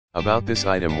About this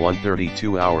item: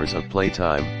 132 hours of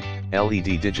playtime,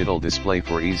 LED digital display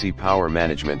for easy power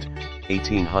management,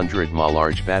 1800 mAh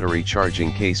large battery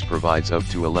charging case provides up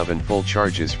to 11 full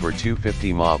charges for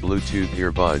 250 mAh Bluetooth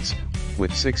earbuds,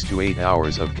 with 6 to 8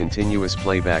 hours of continuous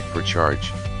playback per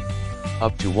charge.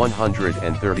 Up to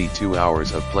 132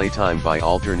 hours of playtime by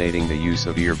alternating the use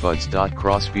of earbuds.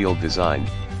 Cross-field design.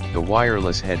 The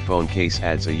wireless headphone case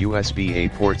adds a USB-A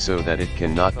port so that it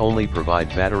can not only provide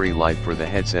battery life for the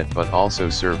headset but also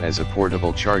serve as a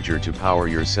portable charger to power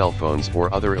your cell phones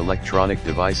or other electronic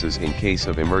devices in case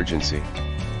of emergency.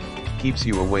 Keeps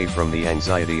you away from the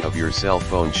anxiety of your cell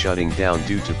phone shutting down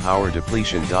due to power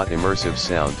depletion. Immersive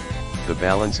sound. The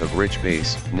balance of rich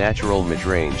bass, natural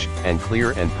mid-range, and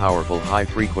clear and powerful high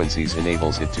frequencies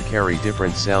enables it to carry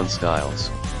different sound styles.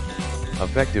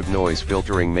 Effective noise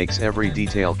filtering makes every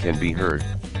detail can be heard.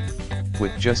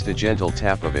 With just a gentle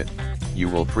tap of it, you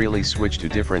will freely switch to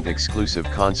different exclusive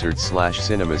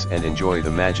concerts/cinemas and enjoy the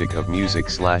magic of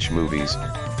music/movies.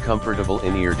 Comfortable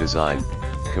in-ear design,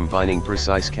 combining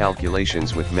precise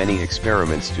calculations with many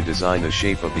experiments to design the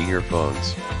shape of the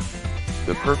earphones.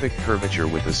 The perfect curvature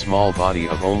with a small body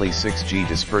of only 6G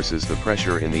disperses the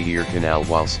pressure in the ear canal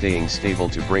while staying stable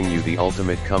to bring you the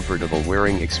ultimate comfortable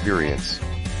wearing experience.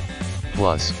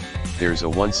 Plus, there's a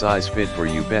one-size-fit for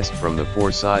you best from the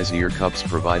 4-size ear cups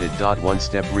provided.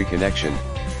 One-step reconnection.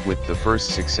 With the first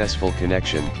successful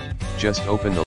connection, just open the